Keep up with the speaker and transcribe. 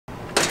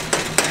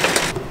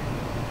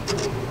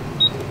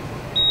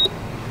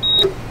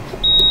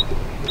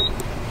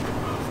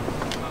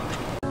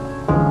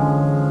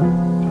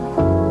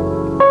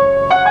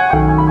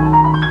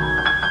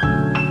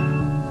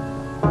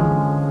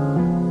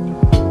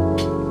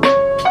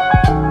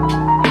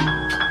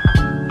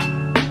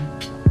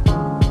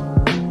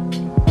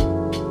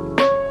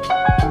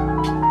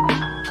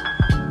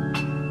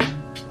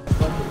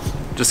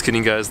Just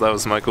kidding, guys. That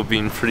was Michael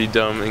being pretty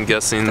dumb and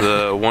guessing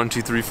the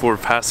 1234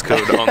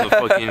 passcode on the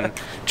fucking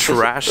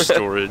trash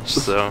storage.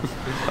 So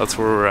that's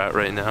where we're at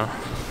right now.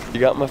 You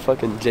got my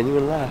fucking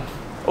genuine laugh.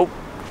 Oh,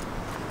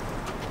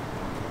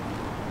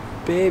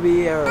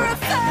 baby.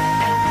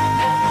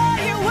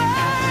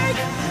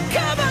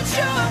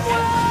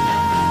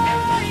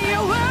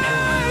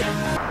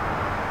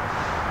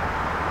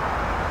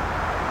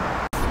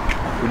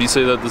 Would you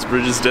say that this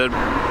bridge is dead?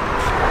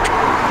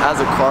 As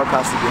a car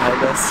passes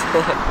behind us.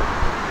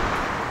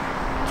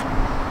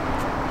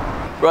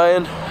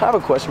 Ryan, I have a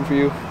question for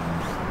you.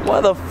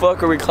 Why the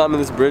fuck are we climbing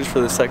this bridge for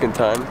the second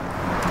time?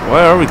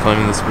 Why are we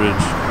climbing this bridge?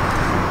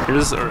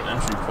 Here's our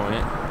entry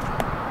point.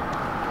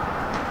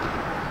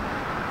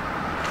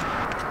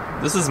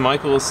 This is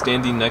Michael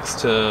standing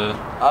next to...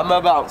 I'm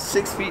about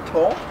 6 feet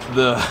tall.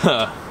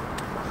 The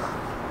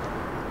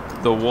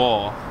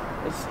wall.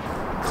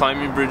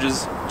 Climbing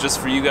bridges just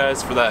for you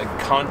guys, for that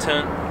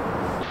content.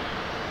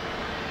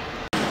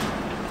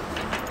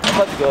 I'm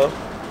about to go.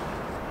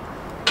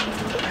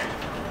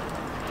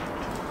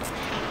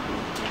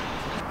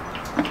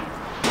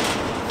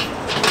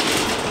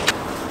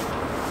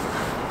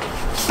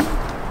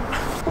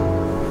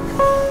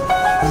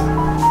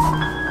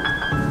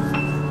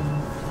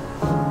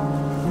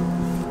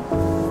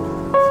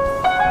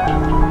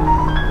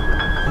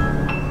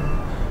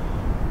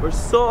 We're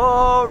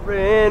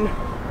soaring.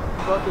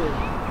 Fucking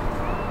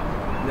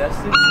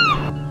nested.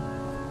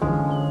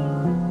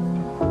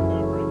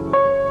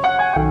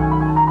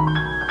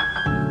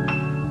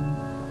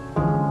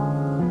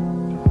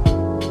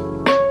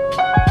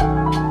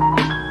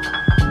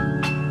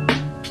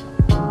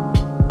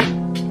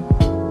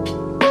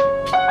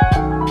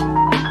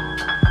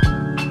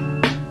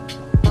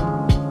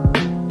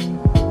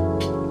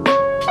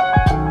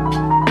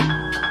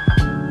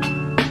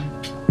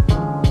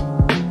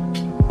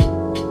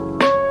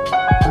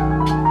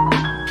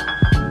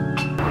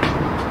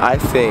 I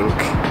think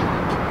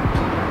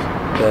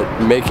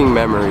that making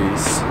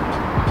memories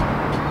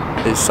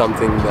is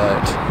something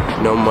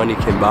that no money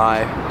can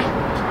buy.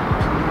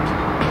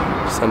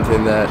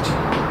 Something that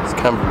is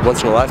kind of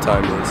once in a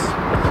lifetime is.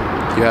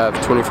 You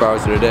have 24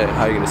 hours in a day,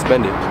 how are you going to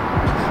spend it?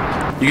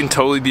 You can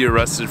totally be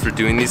arrested for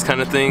doing these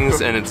kind of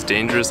things and it's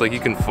dangerous, like you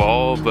can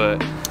fall,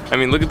 but I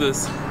mean look at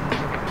this.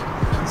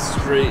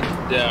 Straight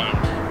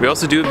down. We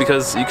also do it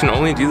because you can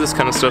only do this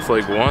kind of stuff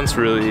like once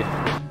really.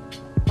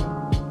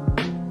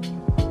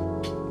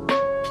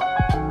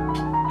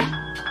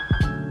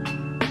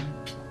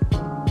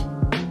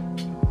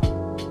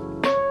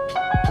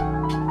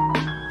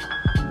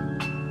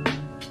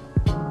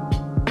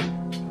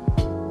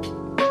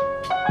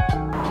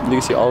 You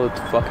can see all of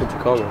fucking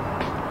Tacoma.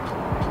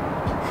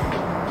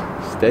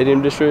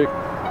 Stadium District,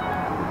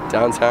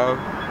 downtown,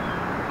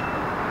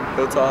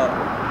 Hilltop,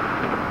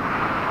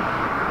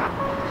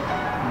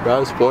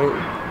 Browns Point.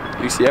 You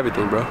can see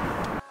everything, bro.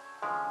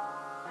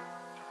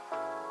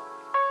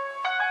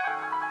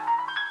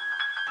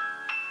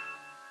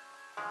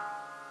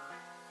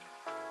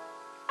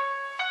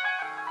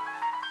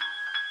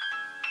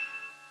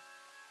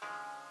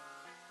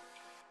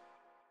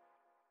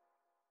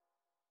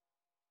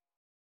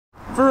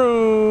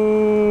 Vroom.